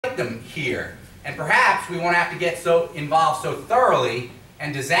them here. And perhaps we won't have to get so involved so thoroughly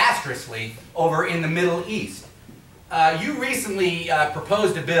and disastrously over in the Middle East. You recently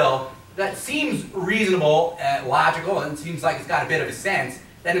proposed a bill that seems reasonable, logical, and seems like it's got a bit of a sense,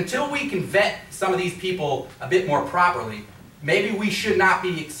 that until we can vet some of these people a bit more properly, maybe we should not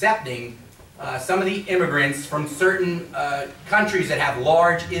be accepting some of the immigrants from certain countries that have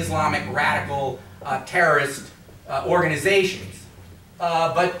large Islamic radical terrorist organizations.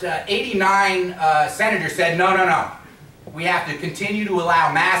 But 89 senators said, no, no, no. We have to continue to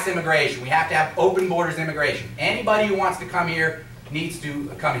allow mass immigration. We have to have open borders immigration. Anybody who wants to come here needs to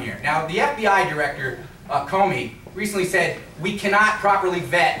come here. Now, the FBI director, Comey, recently said, we cannot properly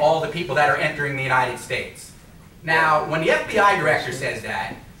vet all the people that are entering the United States. Now, when the FBI director says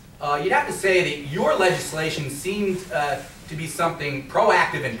that, you'd have to say that your legislation seemed to be something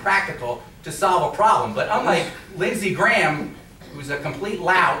proactive and practical to solve a problem. But unlike Lindsey Graham, who's a complete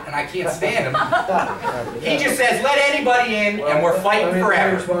lout, and I can't stand him, he just says, let anybody in, and we're fighting forever. Let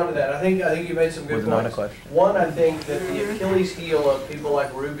me respond to that. I think you made some good points. One, I think that the Achilles heel of people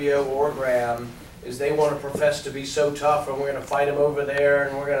like Rubio or Graham is they want to profess to be so tough, and we're going to fight them over there,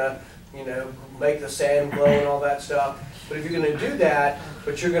 and we're going to, you know, make the sand glow and all that stuff. But if you're going to do that,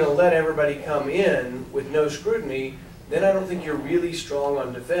 but you're going to let everybody come in with no scrutiny, then I don't think you're really strong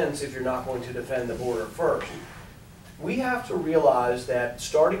on defense if you're not going to defend the border first. We have to realize that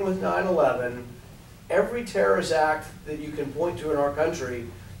starting with 9/11, every terrorist act that you can point to in our country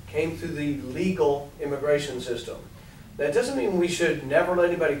came through the legal immigration system. That doesn't mean we should never let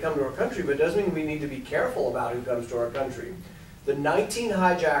anybody come to our country, but it does mean we need to be careful about who comes to our country. The 19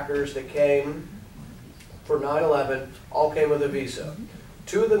 hijackers that came for 9/11 all came with a visa.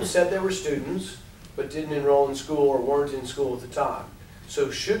 2 of them said they were students, but didn't enroll in school or weren't in school at the time.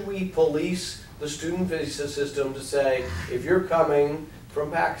 So should we police the student visa system to say, if you're coming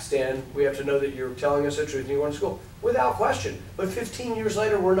from Pakistan, we have to know that you're telling us the truth and you're going to school? Without question. But 15 years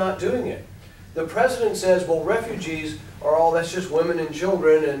later, we're not doing it. The president says, well, refugees are all, that's just women and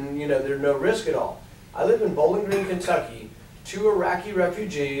children, and you know, there's no risk at all. I live in Bowling Green, Kentucky. 2 Iraqi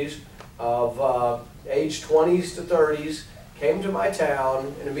refugees of age 20s to 30s came to my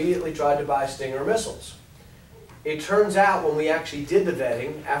town and immediately tried to buy Stinger missiles. It turns out when we actually did the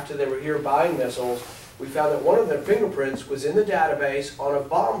vetting, after they were here buying missiles, we found that one of their fingerprints was in the database on a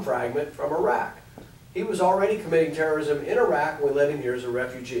bomb fragment from Iraq. He was already committing terrorism in Iraq when we let him here as a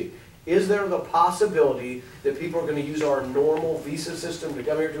refugee. Is there the possibility that people are going to use our normal visa system to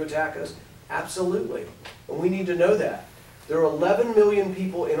come here to attack us? Absolutely. And we need to know that. There are 11 million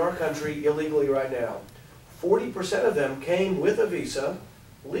people in our country illegally right now. 40% of them came with a visa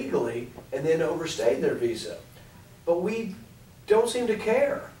legally and then overstayed their visa. But we don't seem to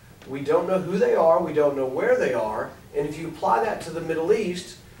care. We don't know who they are, we don't know where they are, and if you apply that to the Middle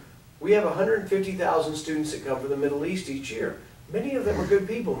East, we have 150,000 students that come from the Middle East each year. Many of them are good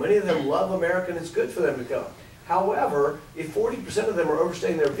people, many of them love America and it's good for them to come. However, if 40% of them are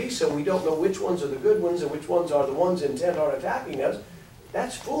overstaying their visa and we don't know which ones are the good ones and which ones are the ones intent on attacking us,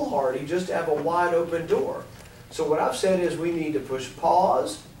 that's foolhardy just to have a wide open door. So what I've said is we need to push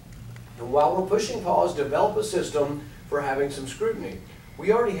pause, and while we're pushing pause, develop a system for having some scrutiny.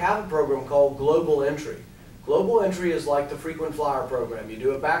 We already have a program called Global Entry. Global Entry is like the frequent flyer program. You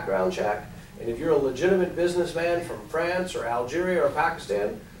do a background check, and if you're a legitimate businessman from France or Algeria or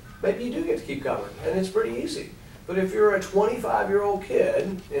Pakistan, maybe you do get to keep coming, and it's pretty easy. But if you're a 25-year-old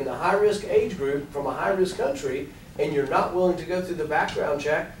kid in the high-risk age group from a high-risk country, and you're not willing to go through the background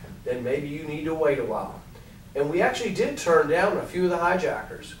check, then maybe you need to wait a while. And we actually did turn down a few of the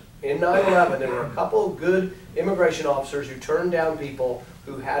hijackers. In 9/11, there were a couple of good immigration officers who turned down people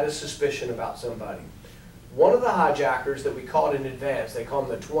who had a suspicion about somebody. One of the hijackers that we caught in advance, they call him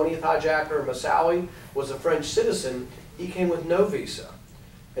the 20th hijacker, Moussaoui, was a French citizen. He came with no visa.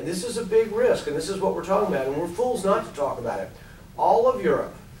 And this is a big risk, and this is what we're talking about, and we're fools not to talk about it. All of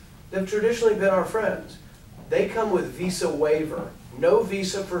Europe, they've traditionally been our friends. They come with visa waiver, no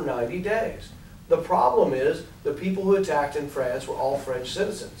visa for 90 days. The problem is the people who attacked in France were all French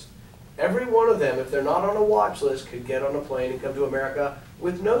citizens. Every one of them, if they're not on a watch list, could get on a plane and come to America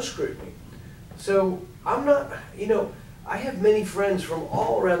with no scrutiny. So I'm not, you know, I have many friends from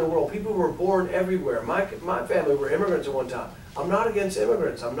all around the world, people who were born everywhere. My family were immigrants at one time. I'm not against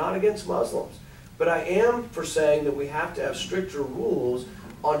immigrants, I'm not against Muslims. But I am for saying that we have to have stricter rules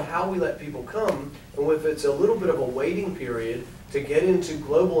on how we let people come, and if it's a little bit of a waiting period to get into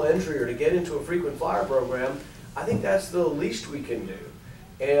global entry or to get into a frequent flyer program, I think that's the least we can do.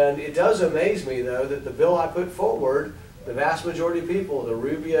 And it does amaze me, though, that the bill I put forward, the vast majority of people, the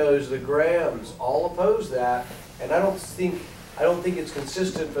Rubios, the Grahams, all oppose that. And I I don't think it's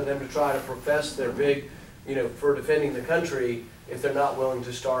consistent for them to try to profess their big, for defending the country if they're not willing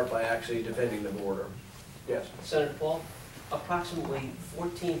to start by actually defending the border. Yes? Senator Paul, approximately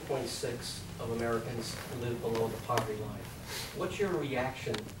 14.6 of Americans live below the poverty line. What's your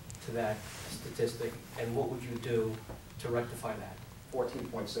reaction to that statistic, and what would you do to rectify that?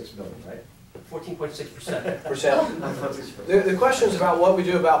 14.6 million, right? 14.6%. The question is about what we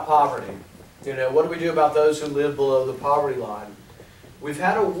do about poverty. What do we do about those who live below the poverty line? We've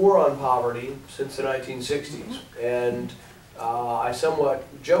had a war on poverty since the 1960s, and I somewhat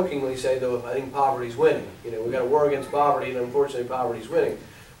jokingly say, though, I think poverty's winning. We've got a war against poverty, and unfortunately poverty's winning.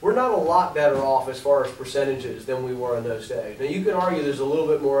 We're not a lot better off as far as percentages than we were in those days. Now, you can argue there's a little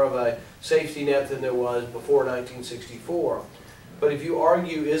bit more of a safety net than there was before 1964. But if you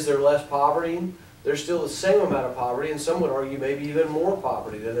argue, is there less poverty? There's still the same amount of poverty, and some would argue maybe even more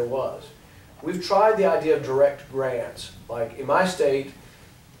poverty than there was. We've tried the idea of direct grants. Like in my state,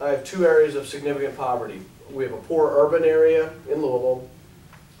 I have 2 areas of significant poverty. We have a poor urban area in Louisville,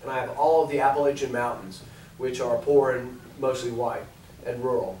 and I have all of the Appalachian Mountains, which are poor and mostly white and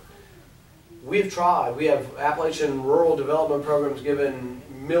rural. We've tried. We have Appalachian rural development programs given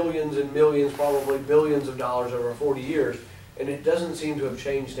millions and millions, probably billions of dollars over 40 years, and it doesn't seem to have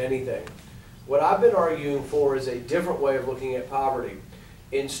changed anything. What I've been arguing for is a different way of looking at poverty.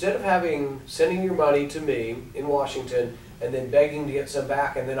 Instead of sending your money to me in Washington and then begging to get some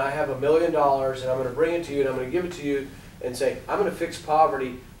back, and then I have $1 million and I'm going to bring it to you and I'm going to give it to you and say, I'm going to fix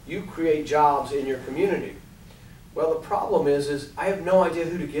poverty, you create jobs in your community. Well, the problem is I have no idea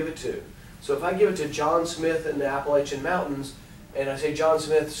who to give it to. So if I give it to John Smith in the Appalachian Mountains and I say, John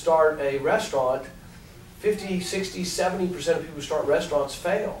Smith, start a restaurant, 50, 60, 70% of people who start restaurants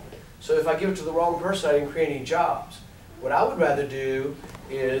fail. So if I give it to the wrong person, I didn't create any jobs. What I would rather do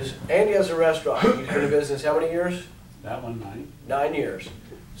is, Andy has a restaurant. He's been in business how many years? That one, 9. 9 years.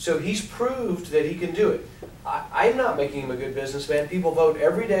 So he's proved that he can do it. I'm not making him a good businessman. People vote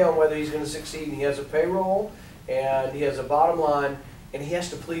every day on whether he's going to succeed, and he has a payroll, and he has a bottom line, and he has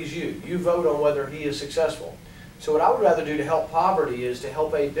to please you. You vote on whether he is successful. So what I would rather do to help poverty is to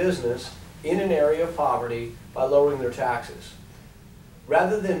help a business in an area of poverty by lowering their taxes.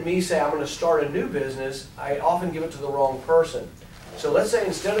 Rather than me say I'm going to start a new business, I often give it to the wrong person. So let's say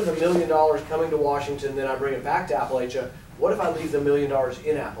instead of the $1 million coming to Washington, then I bring it back to Appalachia, what if I leave the $1 million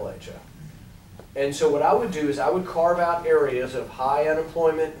in Appalachia? And so what I would do is I would carve out areas of high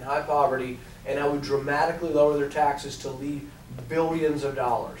unemployment and high poverty, and I would dramatically lower their taxes to leave billions of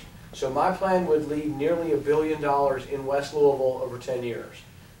dollars. So my plan would leave nearly $1 billion in West Louisville over 10 years.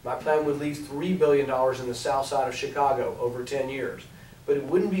 My plan would leave $3 billion in the south side of Chicago over 10 years. But it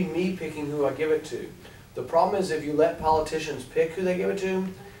wouldn't be me picking who I give it to. The problem is if you let politicians pick who they give it to,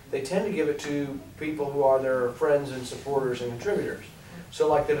 they tend to give it to people who are their friends and supporters and contributors. So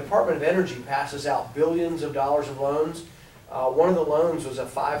like the Department of Energy passes out billions of dollars of loans. One of the loans was a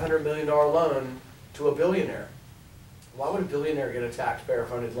 $500 million loan to a billionaire. Why would a billionaire get a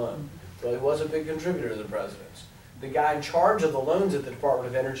taxpayer-funded loan? Well, he was a big contributor to the president's. The guy in charge of the loans at the Department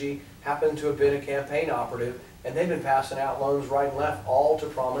of Energy happened to have been a campaign operative, and they've been passing out loans right and left, all to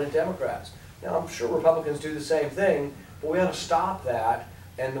prominent Democrats. Now, I'm sure Republicans do the same thing, but we ought to stop that,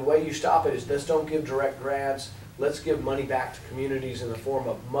 and the way you stop it is let's don't give direct grants, let's give money back to communities in the form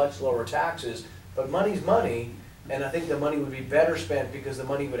of much lower taxes, but money's money, and I think the money would be better spent because the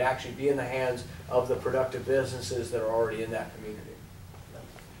money would actually be in the hands of the productive businesses that are already in that community.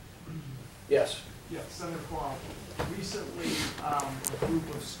 Yes? Yes, Senator Paul. Recently, a group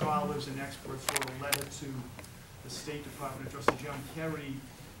of scholars and experts wrote a letter to the State Department Addressing John Kerry,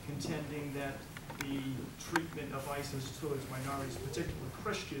 contending that the treatment of ISIS towards minorities, particularly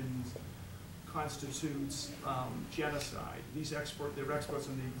Christians, constitutes genocide. They're experts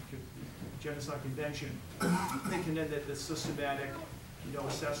on the Genocide Convention. They contend that the systematic,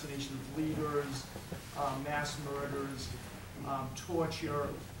 assassination of leaders, mass murders, torture,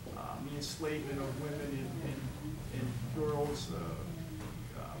 the enslavement of women and girls,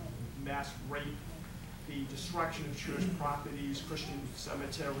 mass rape, the destruction of church properties, Christian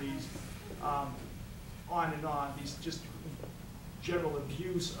cemeteries, on and on. These just general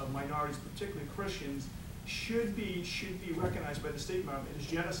abuse of minorities, particularly Christians, should be recognized by the State Department as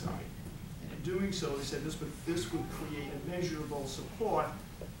genocide. And in doing so, they said this would create immeasurable support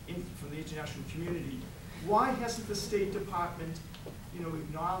from the international community. Why hasn't the State Department,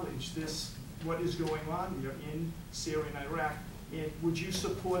 acknowledged this? What is going on there in Syria and Iraq? Would you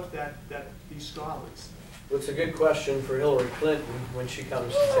support these scholars? Well, it's a good question for Hillary Clinton when she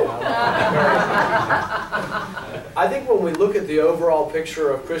comes to town. I think when we look at the overall picture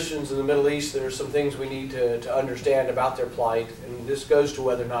of Christians in the Middle East, there are some things we need to understand about their plight, and this goes to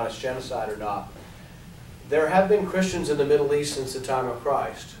whether or not it's genocide or not. There have been Christians in the Middle East since the time of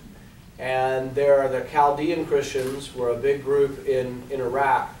Christ, and there are the Chaldean Christians, were a big group in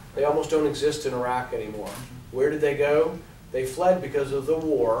Iraq. They almost don't exist in Iraq anymore. Where did they go? They fled because of the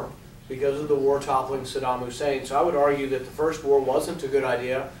war toppling Saddam Hussein. So I would argue that the first war wasn't a good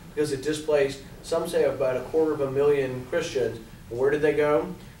idea because it displaced, some say, about 250,000 Christians. And where did they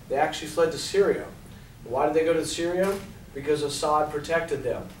go? They actually fled to Syria. Why did they go to Syria? Because Assad protected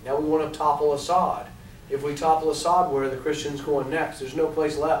them. Now we want to topple Assad. If we topple Assad, where are the Christians going next? There's no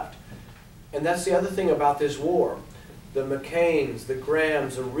place left. And that's the other thing about this war. The McCains, the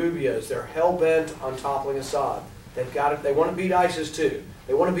Grahams, the Rubios, they're hell-bent on toppling Assad. They've got it. They want to beat ISIS too.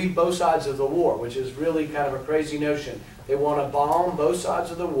 They want to beat both sides of the war, which is really kind of a crazy notion. They want to bomb both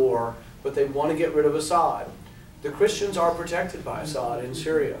sides of the war, but they want to get rid of Assad. The Christians are protected by Assad in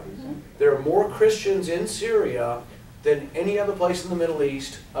Syria. There are more Christians in Syria than any other place in the Middle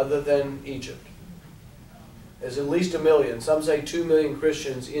East other than Egypt. There's at least 1 million. Some say 2 million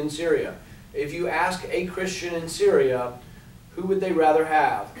Christians in Syria. If you ask a Christian in Syria, who would they rather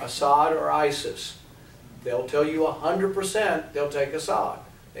have, Assad or ISIS? They'll tell you 100% they'll take Assad.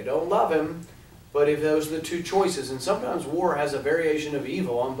 They don't love him, but if those are the two choices, and sometimes war has a variation of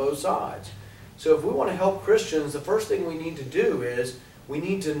evil on both sides. So if we want to help Christians, the first thing we need to do is we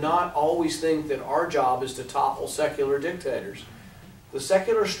need to not always think that our job is to topple secular dictators. The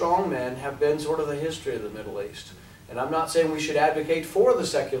secular strongmen have been sort of the history of the Middle East. And I'm not saying we should advocate for the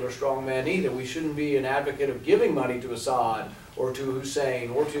secular strongman either. We shouldn't be an advocate of giving money to Assad or to Hussein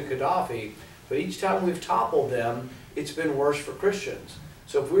or to Gaddafi. But each time we've toppled them, it's been worse for Christians.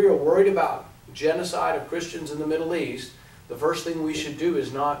 So if we are worried about genocide of Christians in the Middle East, the first thing we should do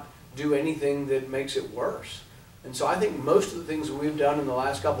is not do anything that makes it worse. And so I think most of the things that we've done in the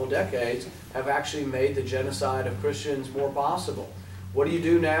last couple of decades have actually made the genocide of Christians more possible. What do you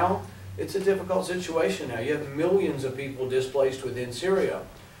do now? It's a difficult situation now. You have millions of people displaced within Syria.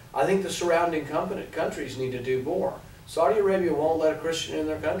 I think the surrounding countries need to do more. Saudi Arabia won't let a Christian in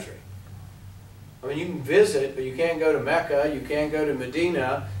their country. I mean, you can visit, but you can't go to Mecca, you can't go to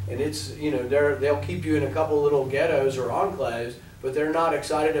Medina, and it's, you know, they'll keep you in a couple little ghettos or enclaves, but they're not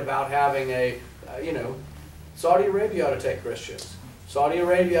excited about having a, you know, Saudi Arabia ought to take Christians. Saudi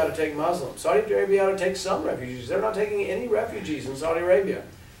Arabia ought to take Muslims. Saudi Arabia ought to take some refugees. They're not taking any refugees in Saudi Arabia.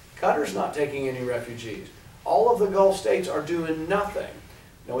 Qatar's not taking any refugees. All of the Gulf states are doing nothing.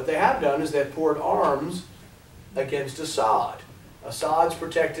 Now what they have done is they've poured arms against Assad. Assad's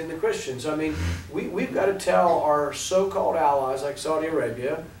protecting the Christians. I mean, we've got to tell our so-called allies like Saudi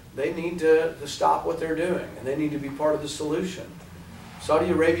Arabia, they need to stop what they're doing, and they need to be part of the solution.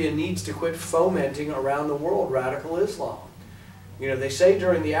 Saudi Arabia needs to quit fomenting around the world radical Islam. You know, they say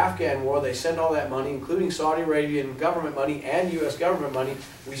during the Afghan war, they sent all that money, including Saudi Arabian government money and U.S. government money,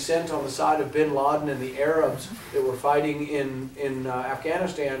 we sent on the side of bin Laden and the Arabs that were fighting in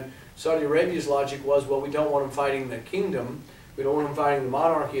Afghanistan. Saudi Arabia's logic was, well, we don't want them fighting the kingdom. We don't want them fighting the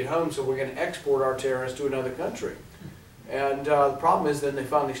monarchy at home, so we're going to export our terrorists to another country. And the problem is then they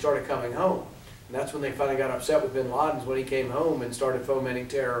finally started coming home. And that's when they finally got upset with bin Laden, when he came home and started fomenting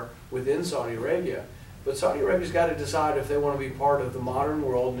terror within Saudi Arabia. But Saudi Arabia's got to decide if they want to be part of the modern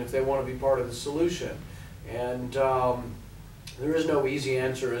world and if they want to be part of the solution. And there is no easy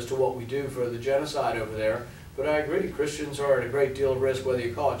answer as to what we do for the genocide over there. But I agree, Christians are at a great deal of risk, whether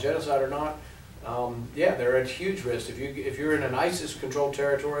you call it genocide or not. Yeah, they're at huge risk. If you're in an ISIS-controlled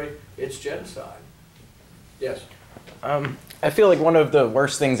territory, it's genocide. Yes? I feel like one of the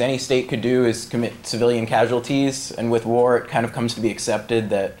worst things any state could do is commit civilian casualties, and with war it kind of comes to be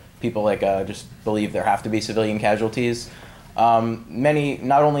accepted that people just believe there have to be civilian casualties. Many,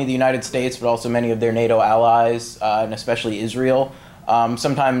 not only the United States, but also many of their NATO allies, and especially Israel,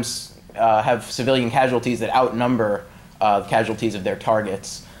 sometimes have civilian casualties that outnumber the casualties of their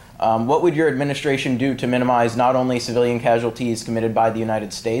targets. What would your administration do to minimize not only civilian casualties committed by the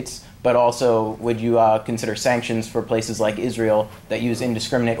United States, but also would you consider sanctions for places like Israel that use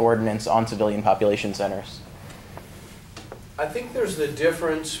indiscriminate ordnance on civilian population centers? I think there's the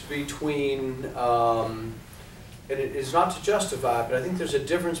difference between, and it is not to justify, but I think there's a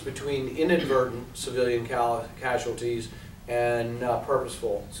difference between inadvertent civilian casualties and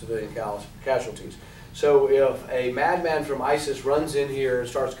purposeful civilian casualties. So if a madman from ISIS runs in here and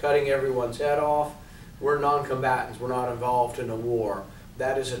starts cutting everyone's head off, we're non-combatants, we're not involved in a war.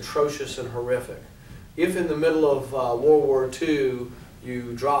 That is atrocious and horrific. if in the middle of World War II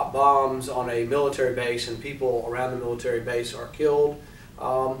you drop bombs on a military base and people around the military base are killed,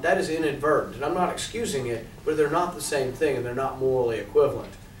 that is inadvertent. And I'm not excusing it, but they're not the same thing and they're not morally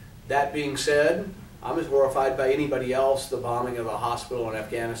equivalent. That being said, I'm as horrified by anybody else the bombing of a hospital in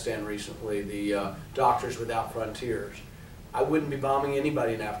Afghanistan recently, the Doctors Without Frontiers. I wouldn't be bombing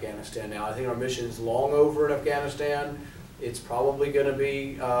anybody in Afghanistan now. I think our mission is long over in Afghanistan. It's probably going to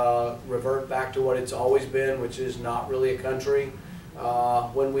be revert back to what it's always been, which is not really a country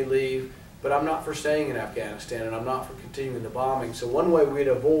when we leave. But I'm not for staying in Afghanistan, and I'm not for continuing the bombing. So one way we'd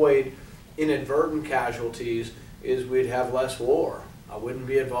avoid inadvertent casualties is we'd have less war. I wouldn't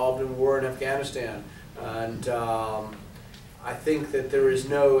be involved in war in Afghanistan. And I think that there is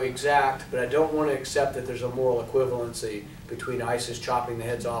no exact, but I don't want to accept that there's a moral equivalency between ISIS chopping the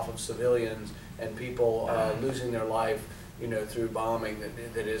heads off of civilians and people losing their life, you know, through bombing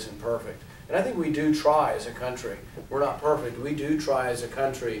that isn't perfect. And I think we do try as a country. We're not perfect. We do try as a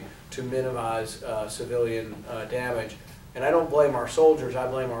country to minimize civilian damage. And I don't blame our soldiers. I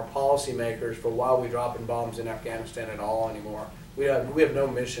blame our policymakers for why we dropping bombs in Afghanistan at all anymore. We have no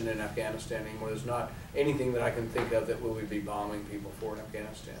mission in Afghanistan anymore. There's not anything that I can think of that we would be bombing people for in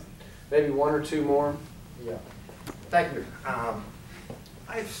Afghanistan. Maybe one or two more? Yeah. Thank you.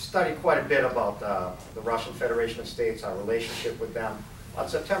 I've studied quite a bit about the Russian Federation of States, our relationship with them. On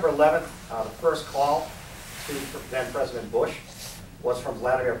September 11th, the first call to then President Bush was from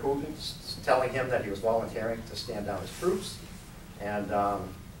Vladimir Putin telling him that he was volunteering to stand down his troops. And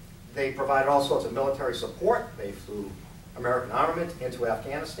they provided all sorts of military support. They flew American armament into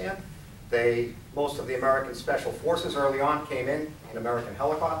Afghanistan. Most of the American special forces early on came in American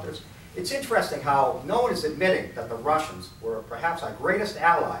helicopters. It's interesting how no one is admitting that the Russians were perhaps our greatest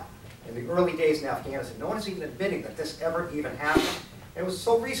ally in the early days in Afghanistan. No one is even admitting that this ever even happened. It was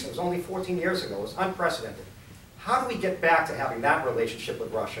so recent, it was only 14 years ago, it was unprecedented. How do we get back to having that relationship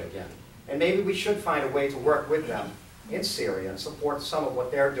with Russia again? And maybe we should find a way to work with them in Syria and support some of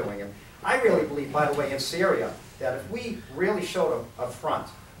what they're doing. And I really believe, by the way, in Syria, that if we really showed a front,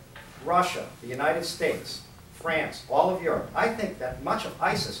 Russia, the United States, France, all of Europe, I think that much of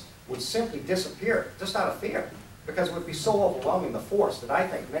ISIS would simply disappear, just out of fear, because it would be so overwhelming, the force, that I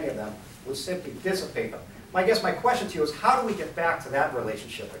think many of them would simply dissipate them. I guess my question to you is, how do we get back to that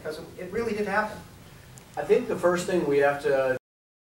relationship? Because it really did happen. I think the first thing we have to